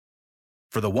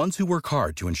For the ones who work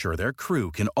hard to ensure their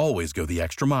crew can always go the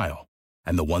extra mile,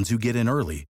 and the ones who get in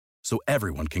early so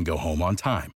everyone can go home on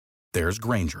time, there's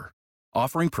Grainger,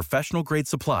 offering professional-grade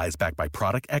supplies backed by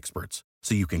product experts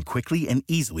so you can quickly and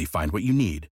easily find what you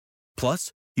need.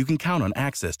 Plus, you can count on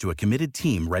access to a committed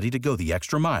team ready to go the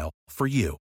extra mile for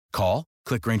you. Call,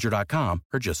 click Grainger.com,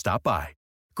 or just stop by.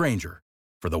 Grainger,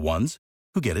 for the ones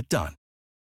who get it done.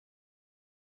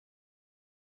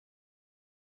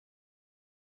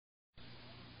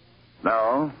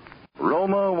 Now,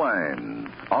 Roma Wines,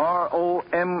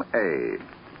 R-O-M-A,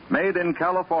 made in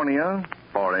California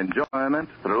for enjoyment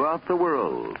throughout the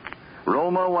world.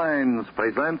 Roma Wines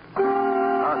present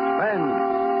Suspense.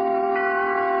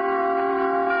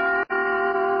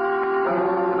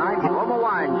 Tonight, Roma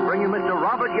Wines bring you Mr.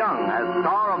 Robert Young as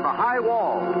star of The High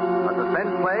Wall, a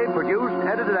suspense play produced,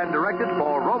 edited, and directed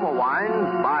for Roma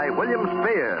Wines by William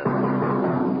Spears.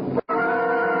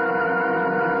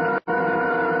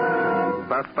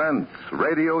 Suspense,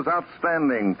 radio's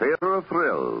outstanding theater of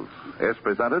thrills, is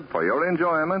presented for your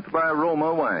enjoyment by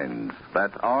Roma Wines.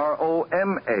 That's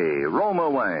R-O-M-A, Roma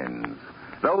Wines.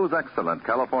 Those excellent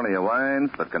California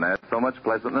wines that can add so much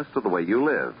pleasantness to the way you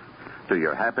live, to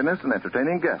your happiness in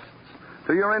entertaining guests,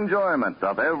 to your enjoyment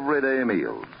of everyday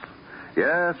meals.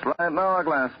 Yes, right now a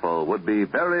glassful would be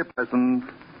very pleasant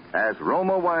as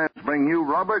Roma Wines bring you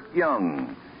Robert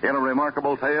Young in a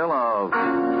remarkable tale of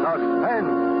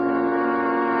suspense.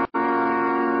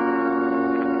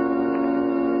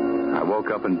 I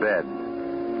woke up in bed.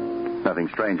 Nothing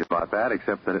strange about that,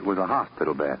 except that it was a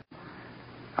hospital bed.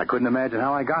 I couldn't imagine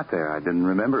how I got there. I didn't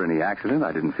remember any accident.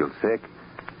 I didn't feel sick.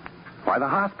 Why the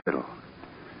hospital?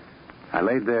 I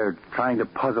laid there trying to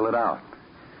puzzle it out.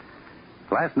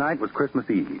 Last night was Christmas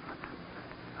Eve.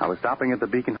 I was stopping at the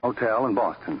Beacon Hotel in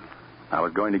Boston. I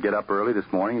was going to get up early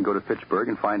this morning and go to Fitchburg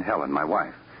and find Helen, my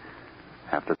wife.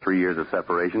 After 3 years of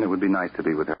separation, it would be nice to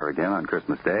be with her again on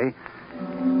Christmas Day.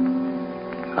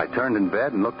 I turned in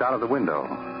bed and looked out of the window.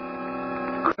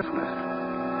 Christmas.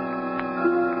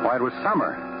 Why, it was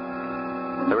summer.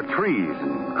 There were trees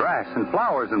and grass and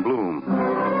flowers in bloom.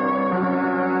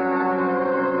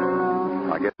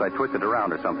 I guess I twisted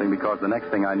around or something because the next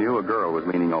thing I knew, a girl was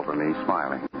leaning over me,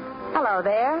 smiling. Hello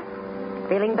there.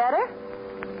 Feeling better?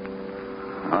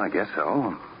 Well, I guess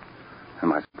so.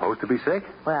 Am I supposed to be sick?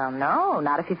 Well, no,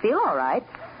 not if you feel all right.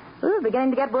 We were beginning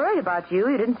to get worried about you.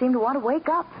 You didn't seem to want to wake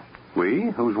up. We?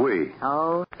 Who's we?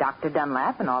 Oh, Dr.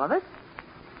 Dunlap and all of us.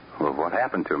 Well, what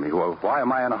happened to me? Well, why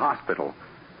am I in a hospital?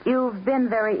 You've been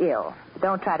very ill.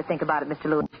 Don't try to think about it, Mr.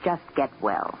 Lewis. Just get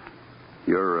well.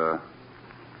 You're,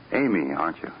 Amy,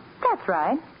 aren't you? That's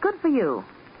right. Good for you.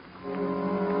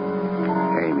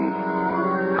 Amy.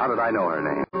 How did I know her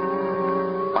name?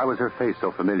 Why was her face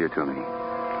so familiar to me?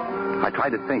 I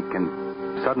tried to think, and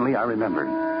suddenly I remembered.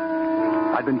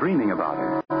 I'd been dreaming about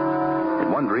her.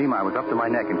 In one dream, I was up to my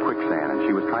neck in quicksand, and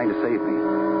she was trying to save me.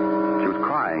 She was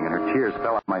crying, and her tears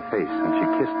fell off my face, and she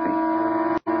kissed me.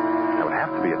 That would have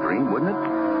to be a dream, wouldn't it?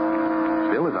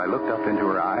 Still, as I looked up into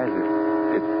her eyes,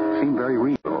 it seemed very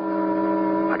real.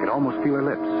 I could almost feel her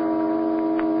lips.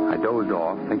 I dozed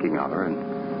off, thinking of her, and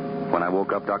when I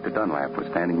woke up, Dr. Dunlap was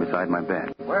standing beside my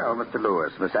bed. Well, Mr.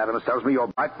 Lewis, Miss Adams tells me you're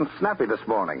bright and snappy this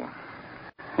morning.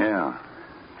 Yeah.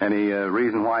 Any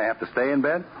reason why I have to stay in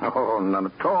bed? Oh, none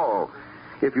at all.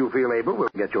 If you feel able, we'll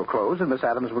get your clothes, and Miss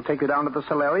Adams will take you down to the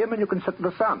solarium, and you can sit in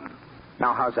the sun.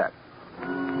 Now, how's that?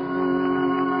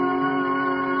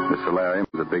 The solarium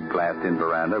was a big glassed-in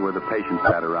veranda where the patients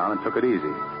sat around and took it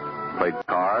easy. Played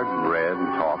cards and read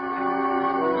and talked.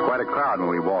 It was quite a crowd when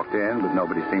we walked in, but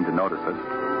nobody seemed to notice us.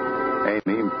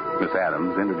 Amy, Miss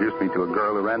Adams, introduced me to a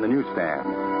girl who ran the newsstand.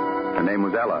 Her name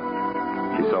was Ella.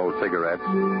 She sold cigarettes,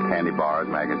 candy bars,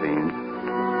 magazines.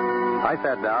 I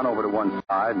sat down over to one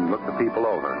side and looked the people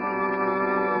over.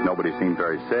 Nobody seemed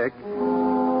very sick,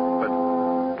 but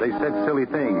they said silly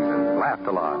things and laughed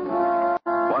a lot.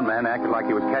 One man acted like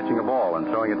he was catching a ball and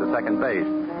throwing it to second base.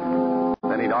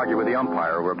 Then he'd argue with the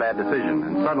umpire over a bad decision,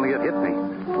 and suddenly it hit me,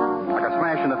 like a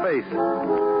smash in the face.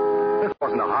 This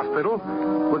wasn't a hospital.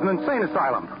 It was an insane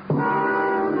asylum.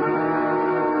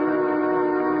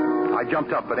 I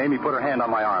jumped up, but Amy put her hand on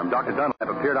my arm. Dr. Dunlap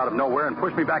appeared out of nowhere and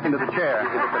pushed me back into the chair.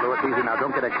 Mr. Lewis, easy now.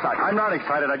 Don't get excited. I'm not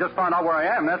excited. I just found out where I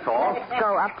am, that's all.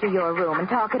 Go up to your room and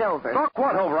talk it over. Talk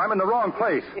what over? I'm in the wrong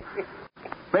place.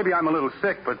 Maybe I'm a little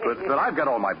sick, but I've got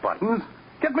all my buttons.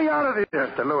 Get me out of here.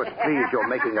 Mr. Lewis, please, you're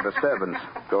making a disturbance.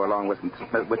 Go along with Miss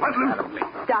Adams.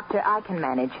 Doctor, I can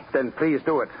manage. Then please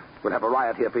do it. We'll have a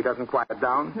riot here if he doesn't quiet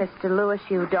down. Mr. Lewis,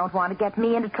 you don't want to get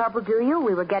me into trouble, do you?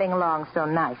 We were getting along so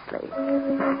nicely.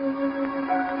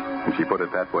 When she put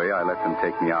it that way, I let them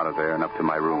take me out of there and up to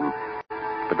my room.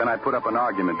 But then I put up an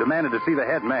argument, demanded to see the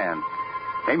head man.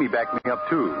 Amy backed me up,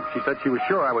 too. She said she was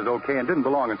sure I was okay and didn't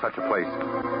belong in such a place.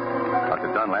 Dr.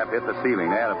 Dunlap hit the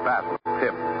ceiling. They had a battle.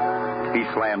 Pip. He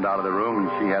slammed out of the room, and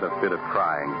she had a fit of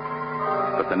crying.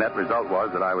 But the net result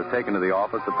was that I was taken to the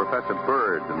office of Professor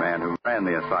Bird, the man who ran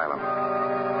the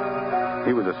asylum.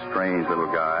 He was a strange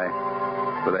little guy,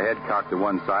 with a head cocked to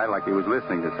one side like he was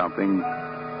listening to something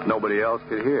nobody else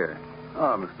could hear.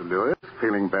 Ah, Mr. Lewis,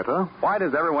 feeling better? Why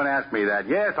does everyone ask me that?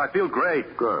 Yes, I feel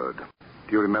great. Good.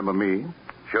 Do you remember me?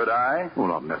 Should I? Well,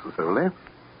 not necessarily.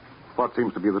 What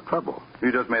seems to be the trouble?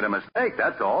 You just made a mistake,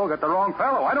 that's all. Got the wrong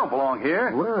fellow. I don't belong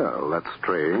here. Well, that's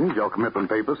strange. Your commitment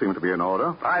papers seem to be in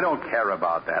order. I don't care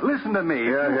about that. Listen to me.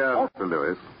 Here, Mr.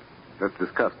 Lewis. Let's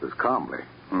discuss this calmly.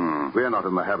 We're not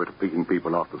in the habit of picking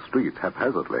people off the street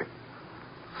haphazardly.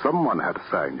 Someone had to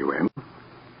sign you in.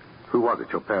 Who was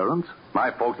it, your parents?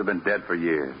 My folks have been dead for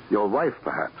years. Your wife,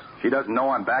 perhaps? She doesn't know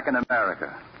I'm back in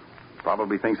America.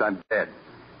 Probably thinks I'm dead.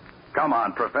 Come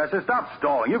on, Professor, stop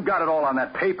stalling. You've got it all on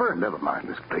that paper. Never mind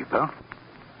this paper.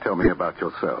 Tell me about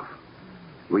yourself.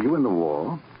 Were you in the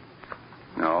war?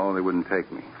 No, they wouldn't take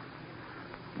me.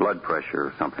 Blood pressure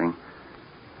or something.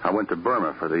 I went to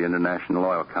Burma for the International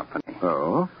Oil Company.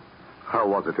 Oh? How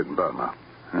was it in Burma?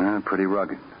 Pretty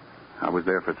rugged. I was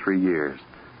there for 3 years.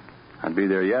 I'd be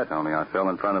there yet, only I fell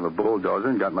in front of a bulldozer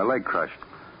and got my leg crushed.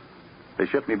 They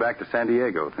shipped me back to San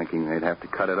Diego, thinking they'd have to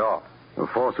cut it off. Well,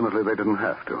 fortunately, they didn't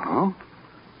have to, huh?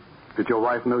 Did your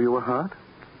wife know you were hurt?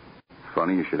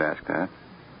 Funny you should ask that.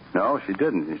 No, she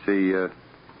didn't. You see,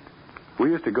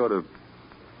 we used to go to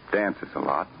dances a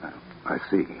lot. I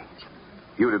see.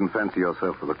 You didn't fancy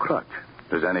yourself with a crutch.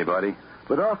 Does anybody?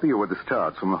 But after you were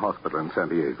discharged from the hospital in San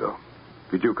Diego,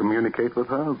 did you communicate with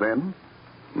her then?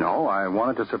 No, I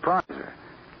wanted to surprise her.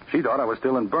 She thought I was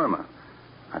still in Burma.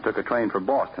 I took a train for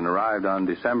Boston, arrived on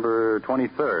December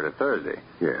 23rd, a Thursday.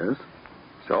 Yes?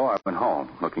 So I went home,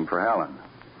 looking for Helen.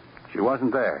 She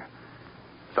wasn't there.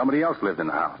 Somebody else lived in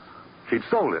the house. She'd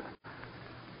sold it.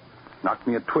 Knocked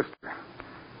me a twister.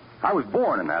 I was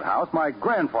born in that house. My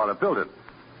grandfather built it.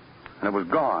 And it was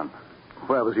gone.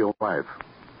 Where was your wife?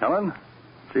 Helen?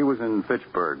 She was in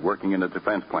Fitchburg, working in a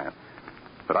defense plant.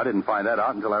 But I didn't find that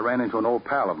out until I ran into an old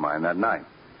pal of mine that night.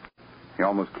 He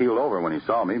almost keeled over when he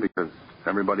saw me because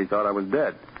everybody thought I was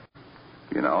dead.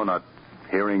 You know, not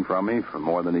hearing from me for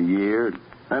more than a year.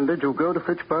 And did you go to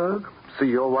Fitchburg? See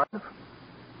your wife?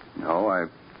 No,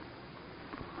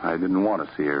 I didn't want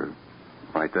to see her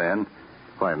right then.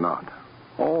 Why not?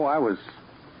 Oh, I was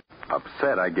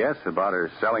upset, I guess, about her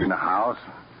selling the house.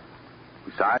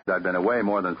 Besides, I'd been away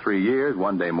more than 3 years.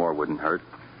 1 day more wouldn't hurt.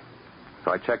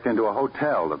 So I checked into a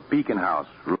hotel, the Beacon House,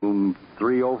 room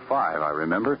 305, I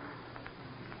remember.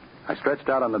 I stretched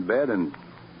out on the bed and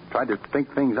tried to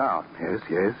think things out.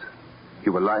 Yes.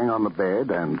 You were lying on the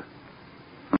bed and...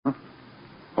 Huh?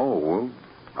 Oh, well,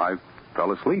 I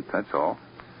fell asleep, that's all.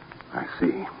 I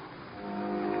see.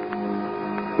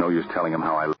 No use telling him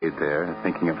how I laid there,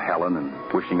 thinking of Helen and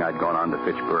wishing I'd gone on to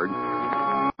Fitchburg.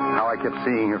 How I kept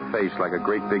seeing her face like a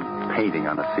great big painting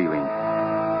on the ceiling.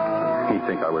 He'd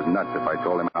think I was nuts if I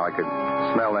told him how I could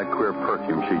smell that queer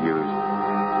perfume she used.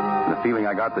 And the feeling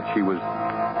I got that she was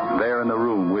there in the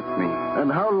room with me.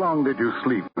 And how long did you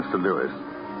sleep, Mr. Lewis?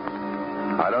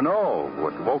 I don't know.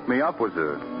 What woke me up was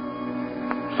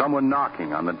someone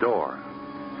knocking on the door.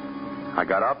 I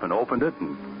got up and opened it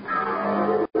and...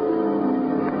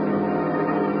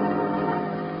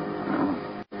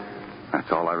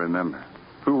 That's all I remember.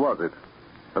 Who was it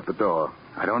at the door?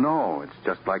 I don't know. It's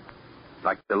just like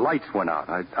the lights went out.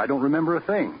 I don't remember a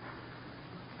thing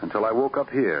until I woke up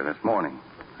here this morning.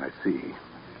 I see.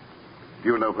 Do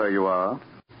you know where you are?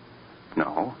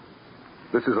 No.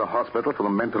 This is a hospital for the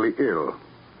mentally ill.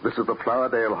 This is the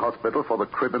Flowersdale Hospital for the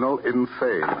criminal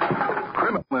insane.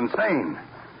 Criminal insane?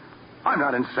 I'm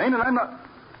not insane, and I'm not...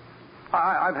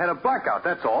 I've had a blackout,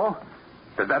 that's all.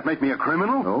 Does that make me a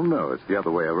criminal? Oh, no, it's the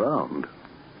other way around.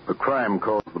 The crime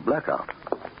caused the blackout.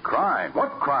 Crime?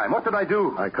 What crime? What did I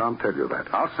do? I can't tell you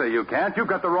that. I'll say you can't. You've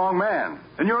got the wrong man.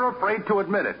 And you're afraid to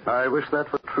admit it. I wish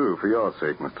that were true for your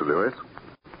sake, Mr. Lewis.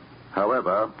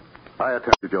 However, I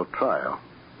attended your trial.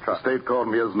 The state called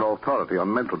me as an authority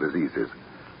on mental diseases.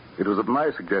 It was at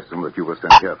my suggestion that you were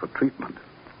sent here for treatment.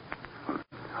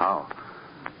 How?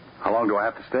 How long do I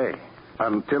have to stay?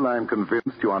 Until I'm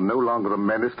convinced you are no longer a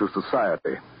menace to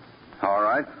society. All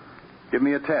right. Give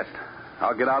me a test.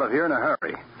 I'll get out of here in a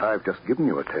hurry. I've just given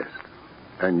you a test,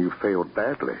 and you failed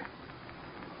badly.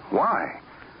 Why?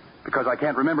 Because I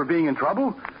can't remember being in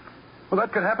trouble? Well,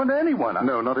 that could happen to anyone.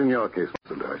 No, not in your case,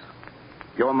 Mr. Lewis.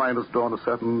 Your mind has drawn a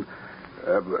certain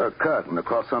curtain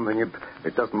across something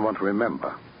it doesn't want to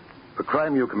remember. The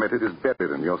crime you committed is buried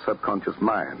in your subconscious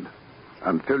mind.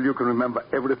 Until you can remember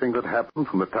everything that happened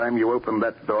from the time you opened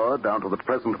that door down to the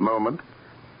present moment,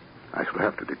 I shall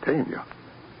have to detain you.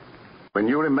 When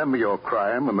you remember your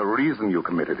crime and the reason you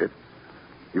committed it,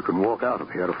 you can walk out of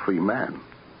here a free man.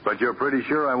 But you're pretty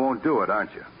sure I won't do it,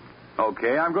 aren't you?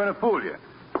 Okay, I'm going to fool you.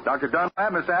 Dr.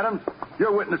 Dunlap, Miss Adams,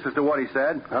 you're witnesses to what he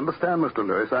said. Understand, Mr.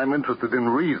 Lewis, I'm interested in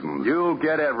reasons. You'll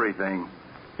get everything.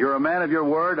 You're a man of your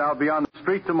word. I'll be on the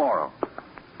street tomorrow.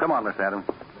 Come on, Miss Adams.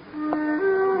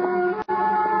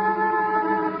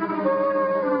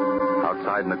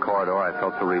 Outside in the corridor, I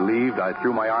felt so relieved, I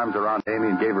threw my arms around Amy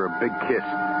and gave her a big kiss.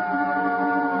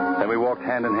 Then we walked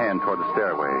hand in hand toward the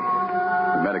stairway.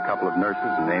 We met a couple of nurses,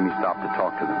 and Amy stopped to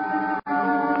talk to them.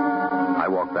 I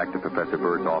walked back to Professor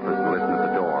Bird's office and listened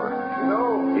at the door.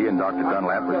 He and Dr.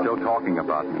 Dunlap were still talking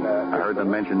about me. I heard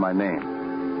them mention my name.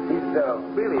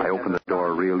 I opened the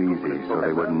door real easy so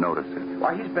they wouldn't notice it.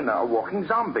 Why, he's been a walking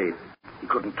zombie. He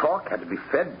couldn't talk, had to be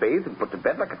fed, bathed, and put to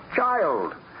bed like a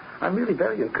child. I'm really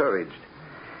very encouraged.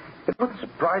 It wouldn't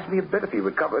surprise me a bit if he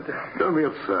recovered. Don't be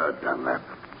absurd, Dunlap.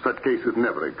 Such cases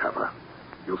never recover.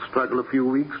 You'll struggle a few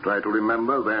weeks, try to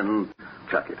remember, then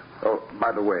chuck it. Oh,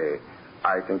 by the way,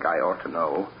 I think I ought to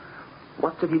know.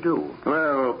 What did he do?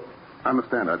 Well,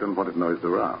 understand I don't want it noised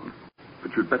around.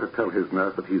 But you'd better tell his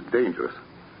nurse that he's dangerous.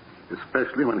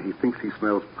 Especially when he thinks he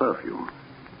smells perfume.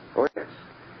 Oh, yes.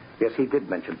 Yes, he did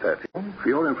mention perfume. For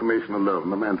your information alone,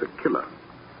 the man's a killer.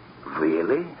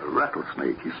 Really? A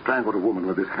rattlesnake. He strangled a woman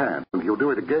with his hand, and he'll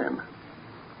do it again.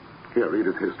 Here, read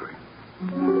his history.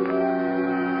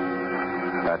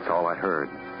 That's all I heard.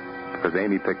 Because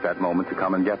Amy picked that moment to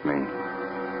come and get me.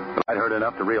 But I'd heard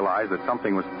enough to realize that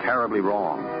something was terribly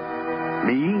wrong.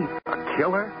 Me? A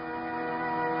killer?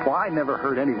 Why, I never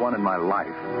heard anyone in my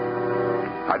life.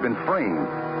 I'd been framed.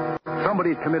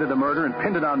 Somebody had committed a murder and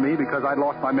pinned it on me because I'd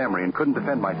lost my memory and couldn't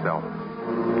defend myself.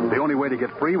 The only way to get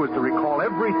free was to recall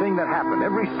everything that happened,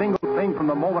 every single thing from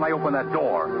the moment I opened that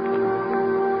door.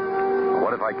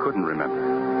 What if I couldn't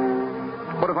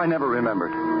remember? What if I never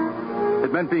remembered?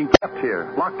 It meant being kept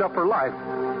here, locked up for life,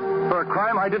 for a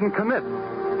crime I didn't commit.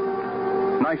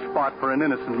 Nice spot for an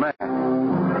innocent man.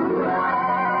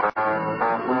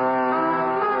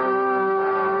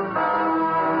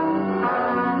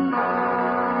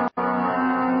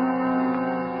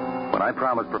 When I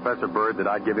promised Professor Bird that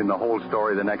I'd give him the whole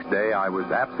story the next day, I was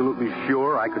absolutely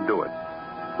sure I could do it.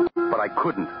 But I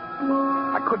couldn't.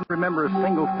 I couldn't remember a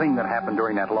single thing that happened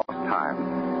during that lost time.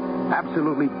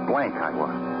 Absolutely blank I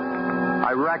was.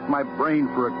 I racked my brain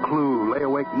for a clue, lay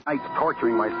awake nights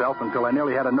torturing myself until I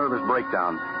nearly had a nervous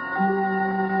breakdown.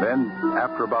 Then,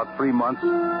 after about 3 months,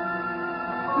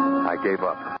 I gave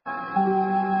up.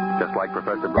 Just like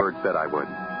Professor Bird said I would.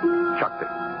 Chucked it.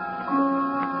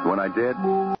 When I did,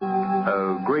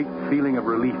 a great feeling of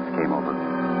relief came over me.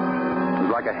 It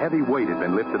was like a heavy weight had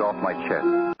been lifted off my chest.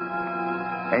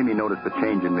 Amy noticed the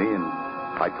change in me, and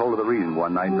I told her the reason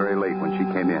one night very late when she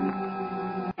came in.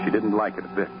 She didn't like it a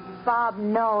bit. Bob,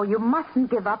 no, you mustn't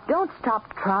give up. Don't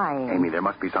stop trying. Amy, there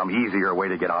must be some easier way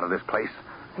to get out of this place.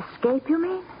 Escape, you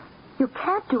mean? You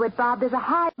can't do it, Bob. There's a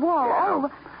high wall. Yeah.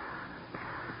 Oh.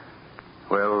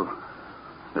 Well,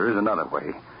 there is another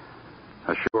way.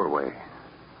 A sure way.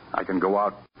 I can go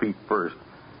out feet first.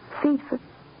 Feet first?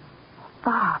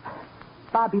 Bob.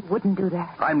 Bob, you wouldn't do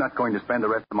that. I'm not going to spend the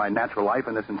rest of my natural life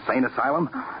in this insane asylum.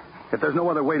 If there's no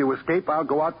other way to escape, I'll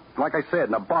go out, like I said,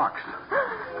 in a box.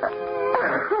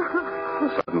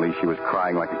 Suddenly, she was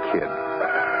crying like a kid.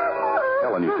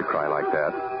 Helen used to cry like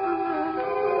that.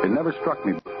 It never struck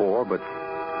me before, but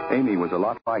Amy was a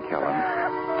lot like Helen.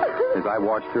 As I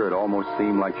watched her, it almost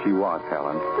seemed like she was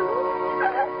Helen.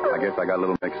 I guess I got a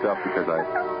little mixed up because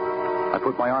I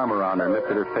put my arm around her and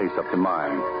lifted her face up to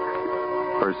mine.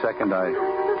 For a second, I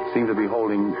seemed to be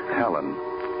holding Helen.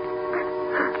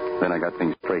 Then I got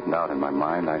things straightened out in my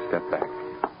mind. I stepped back.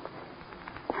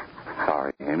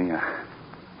 Sorry, Amy. I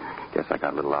guess I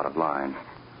got a little out of line.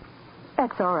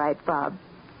 That's all right, Bob.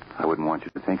 I wouldn't want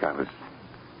you to think I was,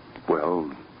 well,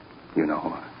 you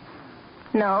know.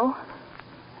 No?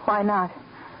 Why not?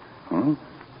 Hmm?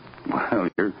 Well,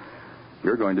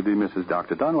 you're going to be Mrs.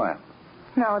 Dr. Dunlap.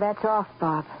 No, that's off,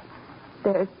 Bob.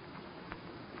 There's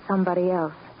somebody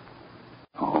else.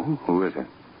 Oh, who is it?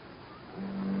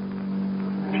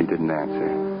 She didn't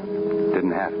answer.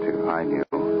 Didn't have to, I knew.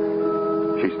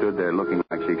 She stood there looking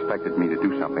like she expected me to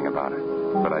do something about it,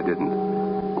 but I didn't.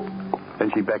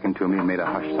 Then she beckoned to me and made a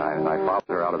hush sign, and I followed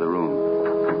her out of the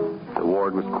room. The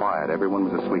ward was quiet. Everyone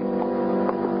was asleep.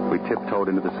 We tiptoed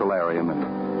into the solarium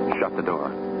and shut the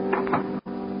door.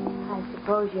 I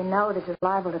suppose you know this is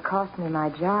liable to cost me my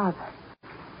job.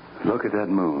 Look at that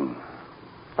moon.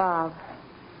 Bob,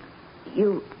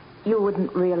 you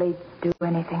wouldn't really do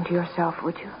anything to yourself,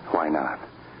 would you? Why not?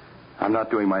 I'm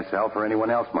not doing myself or anyone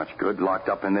else much good locked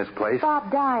up in this place.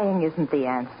 Bob, dying isn't the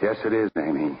answer. Yes, it is,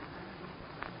 Amy.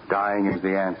 Dying is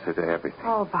the answer to everything.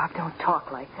 Oh, Bob, don't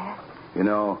talk like that. You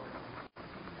know,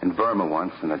 in Burma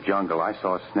once, in the jungle, I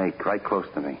saw a snake right close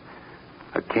to me.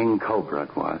 A king cobra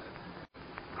it was.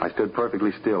 I stood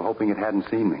perfectly still, hoping it hadn't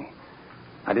seen me.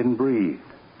 I didn't breathe.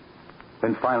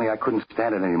 Then finally I couldn't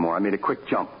stand it anymore. I made a quick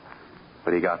jump.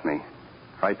 But he got me.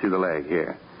 Right through the leg,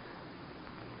 here.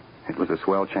 It was a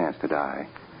swell chance to die.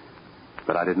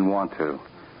 But I didn't want to.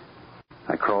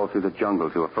 I crawled through the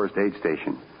jungle to a first aid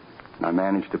station. And I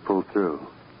managed to pull through.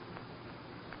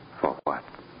 For what?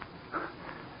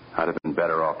 I'd have been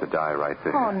better off to die right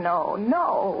there. Oh,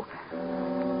 no.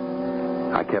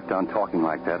 I kept on talking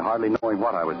like that, hardly knowing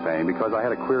what I was saying, because I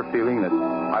had a queer feeling that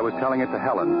I was telling it to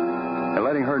Helen and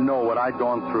letting her know what I'd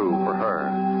gone through for her.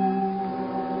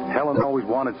 Helen always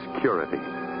wanted security,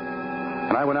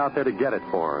 and I went out there to get it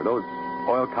for her. Those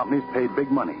oil companies paid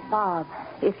big money. Bob,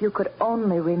 if you could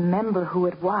only remember who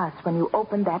it was when you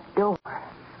opened that door.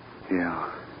 Yeah.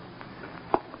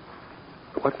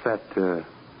 What's that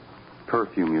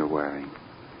perfume you're wearing?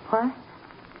 What?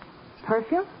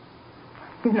 Perfume?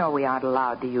 You know we aren't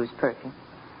allowed to use perfume.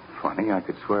 Funny, I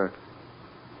could swear.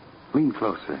 Lean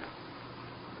closer.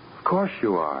 Of course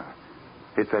you are.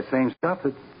 It's that same stuff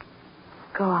that...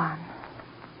 Go on.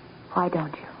 Why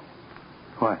don't you?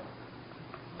 What?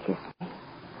 Kiss me.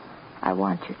 I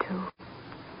want you to.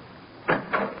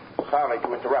 Sorry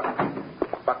to interrupt,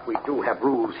 but we do have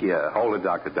rules here. Hold it,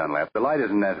 Dr. Dunlap. The light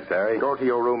isn't necessary. Go to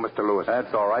your room, Mr. Lewis.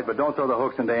 That's all right, but don't throw the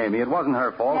hooks into Amy. It wasn't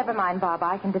her fault. Never mind, Bob.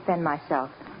 I can defend myself.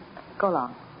 Go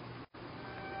along.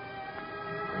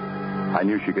 I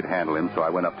knew she could handle him, so I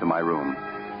went up to my room.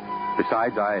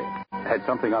 Besides, I had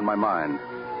something on my mind.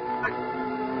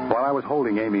 While I was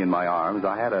holding Amy in my arms,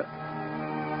 I had a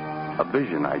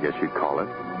vision, I guess you'd call it.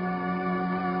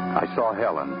 I saw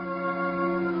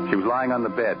Helen. She was lying on the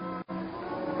bed.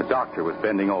 The doctor was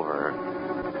bending over her.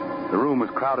 The room was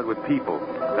crowded with people.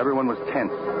 Everyone was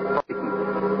tense,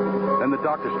 frightened. Then the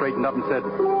doctor straightened up and said,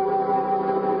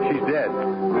 "She's dead."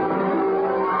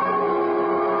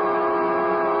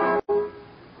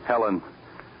 Helen,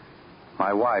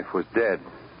 my wife, was dead.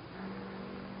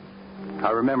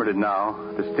 I remembered it now,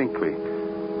 distinctly.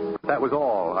 That was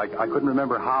all. I couldn't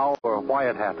remember how or why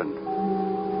it happened.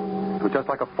 It was just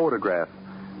like a photograph.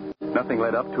 Nothing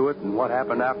led up to it, and what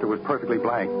happened after was perfectly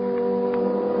blank.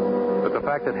 But the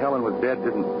fact that Helen was dead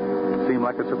didn't seem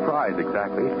like a surprise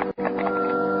exactly.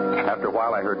 After a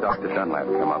while, I heard Dr. Dunlap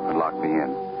come up and lock me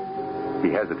in. He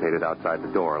hesitated outside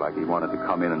the door like he wanted to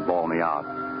come in and bawl me out.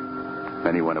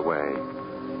 Then he went away.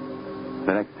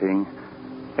 The next thing,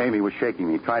 Amy was shaking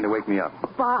me, trying to wake me up.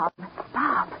 Bob.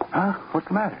 Huh? What's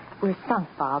the matter? We're sunk,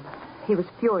 Bob. He was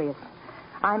furious.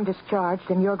 I'm discharged,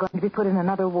 and you're going to be put in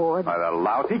another ward. Why, that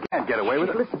louse, he can't get away with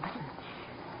it. Listen.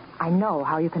 I know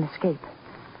how you can escape.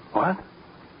 What?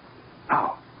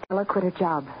 How? Ella quit her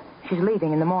job. She's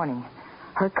leaving in the morning.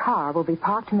 Her car will be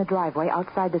parked in the driveway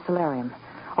outside the solarium.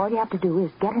 All you have to do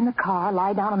is get in the car,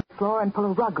 lie down on the floor, and pull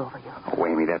a rug over you. Oh,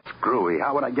 Amy, that's screwy.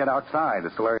 How would I get outside?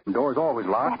 The solarium door's always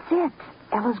locked. That's it.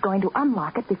 Ella's going to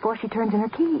unlock it before she turns in her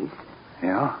keys.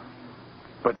 Yeah?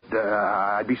 But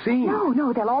I'd be seen.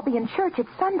 No, they'll all be in church. It's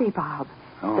Sunday, Bob.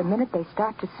 Oh. The minute they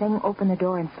start to sing, open the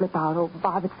door and slip out. Oh,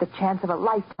 Bob, it's the chance of a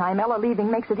lifetime. Ella leaving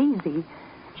makes it easy.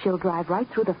 She'll drive right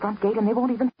through the front gate, and they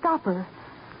won't even stop her.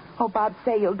 Oh, Bob,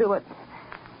 say you'll do it.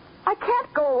 I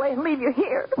can't go away and leave you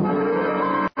here.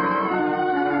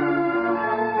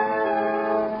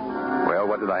 Well,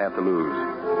 what did I have to lose?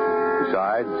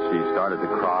 Besides, she started to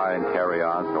cry and carry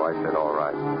on, so I said, all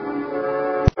right.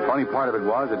 The funny part of it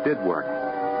was, it did work.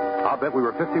 I'll bet we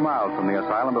were 50 miles from the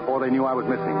asylum before they knew I was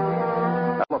missing.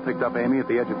 Ella picked up Amy at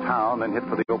the edge of town, then hit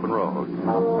for the open road.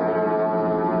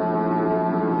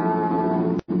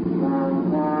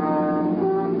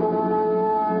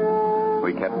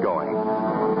 We kept going.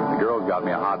 The girls got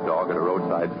me a hot dog at a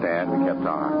roadside stand. We kept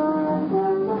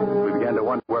on. We began to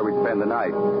wonder where we'd spend the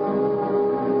night.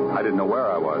 I didn't know where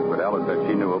I was, but Ella said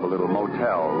she knew of a little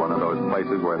motel, one of those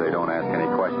places where they don't ask any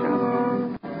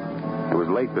questions. It was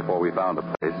late before we found a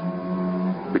place.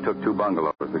 We took 2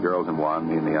 bungalows, the girls in one,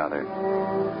 me in the other.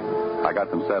 I got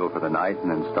them settled for the night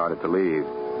and then started to leave.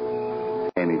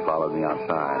 Amy followed me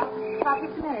outside. Bob,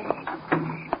 just a minute.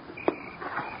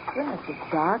 Goodness,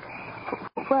 it's dark.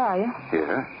 Where are you?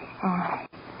 Here? Oh.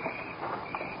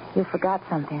 You forgot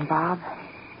something, Bob.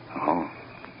 Oh,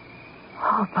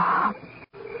 Oh, Bob.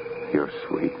 you're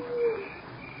sweet.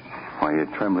 Why, you're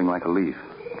trembling like a leaf.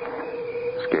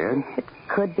 Scared? It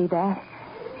could be that.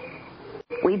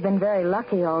 We've been very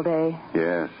lucky all day.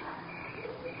 Yes.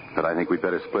 But I think we'd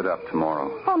better split up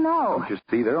tomorrow. Oh, no. Don't you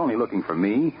see? They're only looking for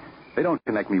me. They don't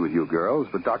connect me with you girls,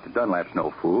 but Dr. Dunlap's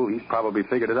no fool. He's probably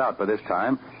figured it out by this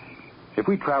time. If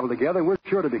we travel together, we're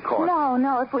sure to be caught.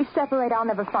 No. If we separate, I'll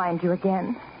never find you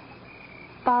again.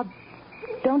 Bob,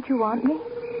 don't you want me?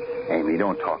 Amy,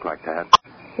 don't talk like that.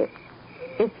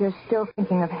 If you're still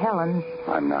thinking of Helen.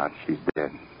 I'm not. She's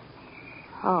dead.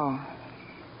 Oh.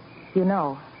 You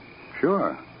know.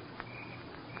 Sure.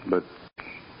 But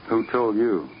who told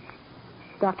you?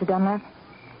 Dr. Dunlap?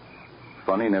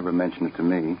 Funny, never mentioned it to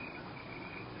me.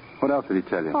 What else did he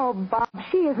tell you? Oh, Bob,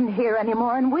 she isn't here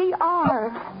anymore, and we are.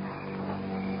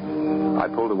 I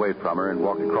pulled away from her and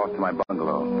walked across to my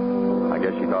bungalow. I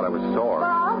guess she thought I was sore.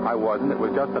 Bob? I wasn't. It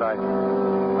was just that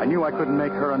I knew I couldn't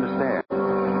make her understand.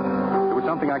 It was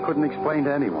something I couldn't explain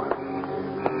to anyone.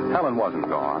 Helen wasn't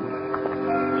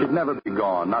gone. She'd never be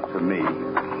gone, not to me.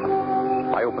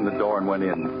 I opened the door and went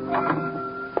in.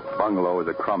 The bungalow was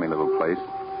a crummy little place.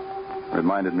 It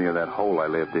reminded me of that hole I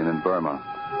lived in Burma.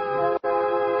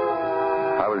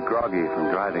 I was groggy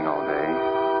from driving all day.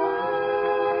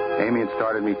 Amy had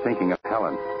started me thinking of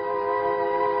Helen.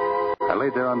 I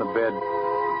laid there on the bed,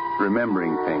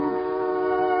 remembering things.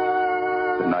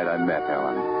 The night I met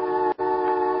Helen.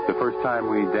 The first time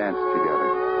we danced together.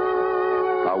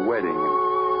 Our wedding.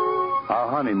 Our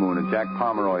honeymoon at Jack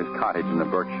Pomeroy's cottage in the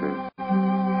Berkshires.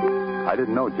 I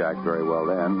didn't know Jack very well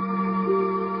then,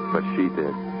 but she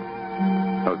did.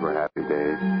 Those were happy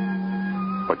days.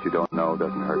 What you don't know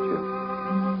doesn't hurt you.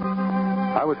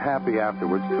 I was happy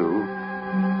afterwards, too.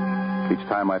 Each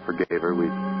time I forgave her,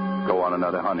 we'd go on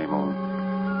another honeymoon.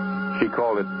 She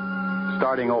called it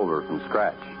starting over from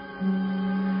scratch.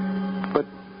 But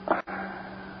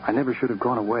I never should have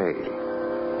gone away.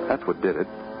 That's what did it.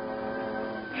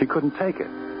 She couldn't take it.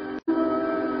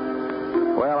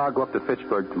 Well, I'll go up to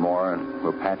Fitchburg tomorrow and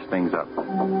we'll patch things up.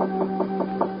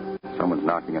 Someone's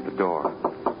knocking at the door.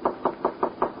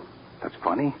 That's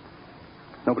funny.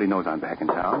 Nobody knows I'm back in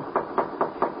town.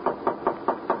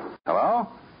 Hello?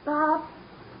 Bob,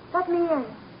 let me in.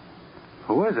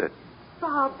 Who is it?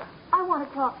 Bob, I want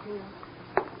to talk to you.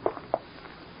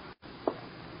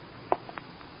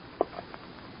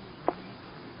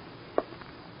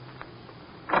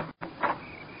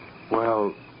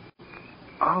 Well,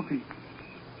 I'll be...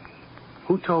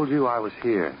 Who told you I was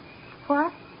here?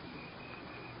 What?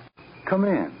 Come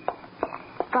in.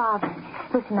 Bob,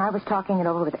 listen, I was talking it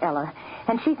over with Ella,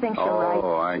 and she thinks you're right.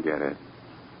 Oh, I get it.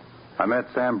 I met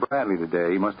Sam Bradley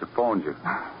today. He must have phoned you.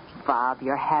 Bob,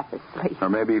 you're half asleep. Or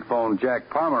maybe he phoned Jack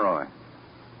Pomeroy.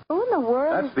 Who in the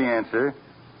world? That's the answer.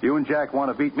 You and Jack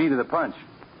want to beat me to the punch.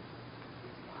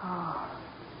 Oh.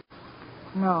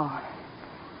 No.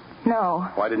 No.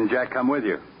 Why didn't Jack come with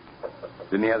you?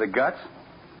 Didn't he have the guts?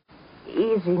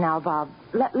 Easy now, Bob.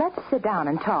 Let's sit down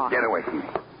and talk. Get away from me.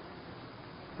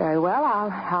 Very well.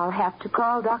 I'll have to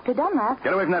call Dr. Dunlap.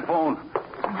 Get away from that phone.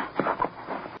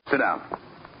 Sit down.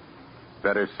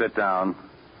 Better sit down.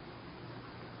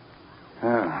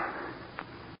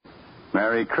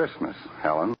 Merry Christmas,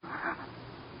 Helen.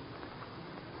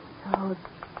 Oh,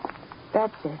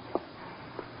 that's it.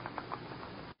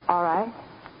 All right.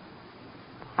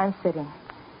 I'm sitting.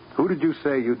 Who did you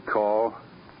say you'd call?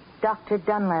 Dr.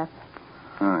 Dunlap.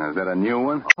 Is that a new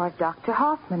one? Or Dr.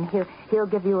 Hoffman. He'll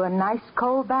give you a nice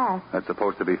cold bath. That's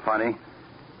supposed to be funny.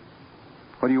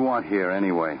 What do you want here,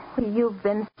 anyway? You've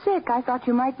been sick. I thought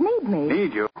you might need me.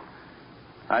 Need you?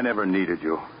 I never needed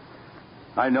you.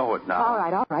 I know it now.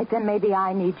 All right. Then maybe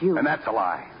I need you. And that's a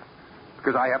lie.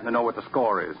 Because I happen to know what the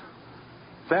score is.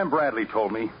 Sam Bradley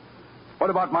told me. What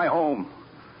about my home?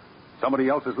 Somebody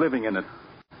else is living in it.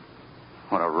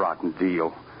 What a rotten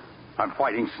deal. I'm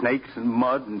fighting snakes and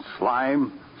mud and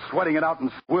slime, sweating it out in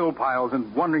swill piles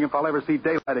and wondering if I'll ever see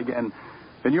daylight again.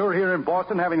 And you're here in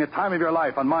Boston having the time of your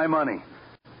life on my money.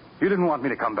 You didn't want me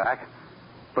to come back.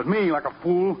 But me, like a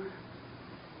fool,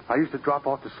 I used to drop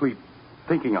off to sleep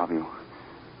thinking of you.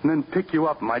 And then pick you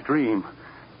up in my dream.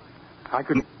 I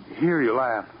could hear you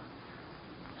laugh.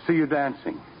 See you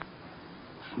dancing.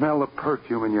 Smell the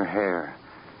perfume in your hair.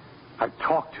 I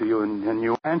talked to you and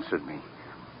you answered me.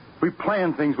 We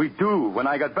planned things we'd do when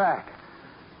I got back.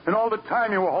 And all the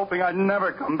time you were hoping I'd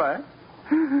never come back.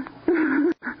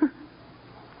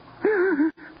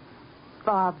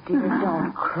 Bob, dear,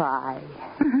 don't cry.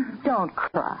 Don't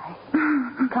cry.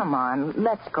 Come on,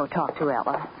 let's go talk to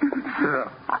Ella.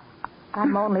 Sure.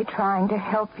 I'm only trying to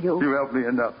help you. You helped me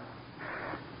enough.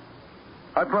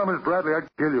 I promised Bradley I'd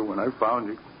kill you when I found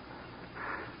you.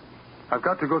 I've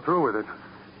got to go through with it.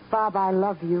 Bob, I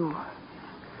love you.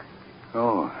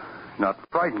 Oh, not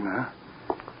frightened, huh?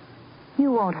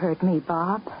 You won't hurt me,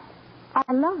 Bob.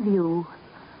 I love you.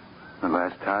 The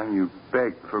last time you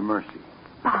begged for mercy.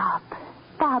 Bob,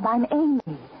 I'm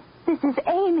Amy. This is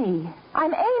Amy.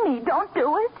 I'm Amy. Don't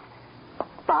do it.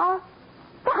 Bob.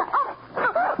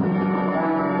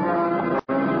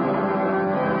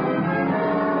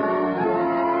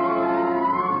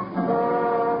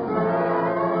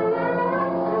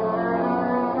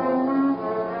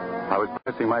 I was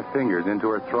pressing my fingers into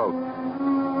her throat.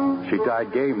 She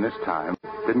died game this time.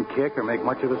 Didn't kick or make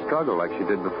much of a struggle like she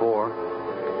did before.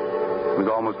 It was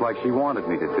almost like she wanted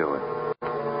me to do it.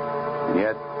 And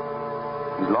yet,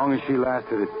 as long as she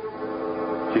lasted,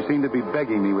 she seemed to be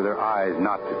begging me with her eyes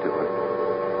not to do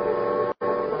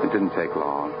it. It didn't take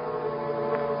long.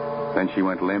 Then she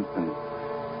went limp, and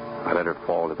I let her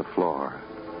fall to the floor.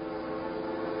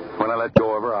 When I let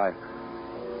go of her,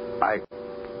 I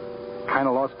kind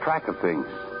of lost track of things.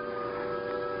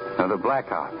 Another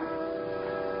blackout.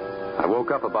 I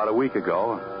woke up about a week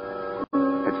ago.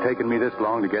 It's taken me this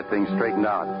long to get things straightened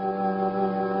out.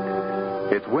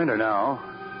 It's winter now.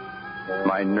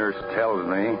 My nurse tells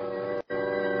me.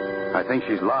 I think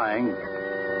she's lying,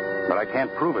 but I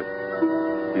can't prove it.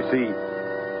 You see,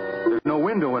 there's no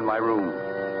window in my room.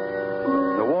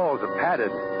 The walls are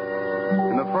padded,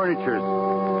 and the furniture's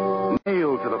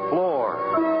nailed to the floor.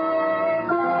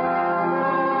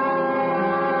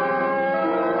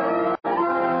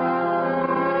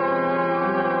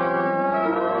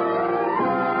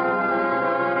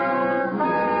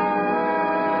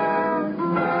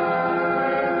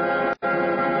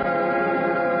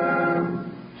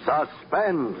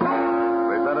 Suspense.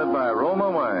 Presented by Roma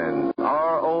Wines,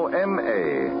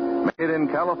 R-O-M-A. Made in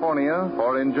California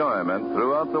for enjoyment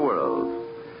throughout the world.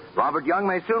 Robert Young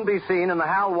may soon be seen in the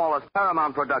Hal Wallace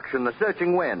Paramount production, The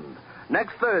Searching Wind.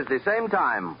 Next Thursday, same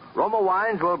time, Roma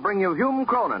Wines will bring you Hume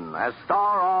Cronin as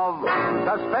star of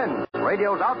Suspense,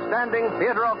 radio's outstanding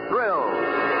theater of thrills.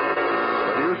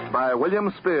 Produced by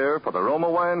William Spear for the Roma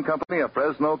Wine Company of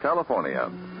Fresno, California.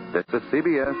 This is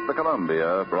CBS, the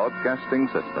Columbia Broadcasting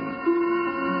System.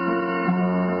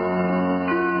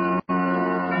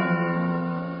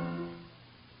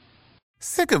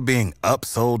 Sick of being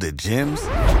upsold at gyms?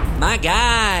 My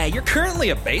guy, you're currently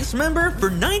a base member? For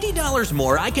 $90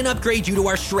 more, I can upgrade you to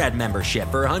our Shred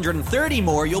membership. For $130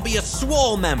 more, you'll be a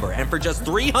Swole member. And for just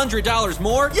 $300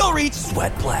 more, you'll reach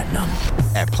Sweat Platinum.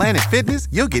 At Planet Fitness,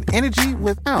 you'll get energy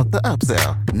without the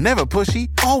upsell. Never pushy,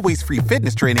 always free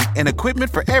fitness training and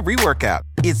equipment for every workout.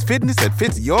 It's fitness that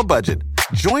fits your budget.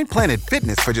 Join Planet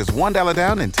Fitness for just $1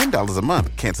 down and $10 a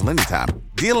month. Cancel anytime.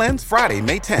 Deal ends Friday,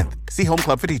 May 10th. See Home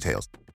Club for details.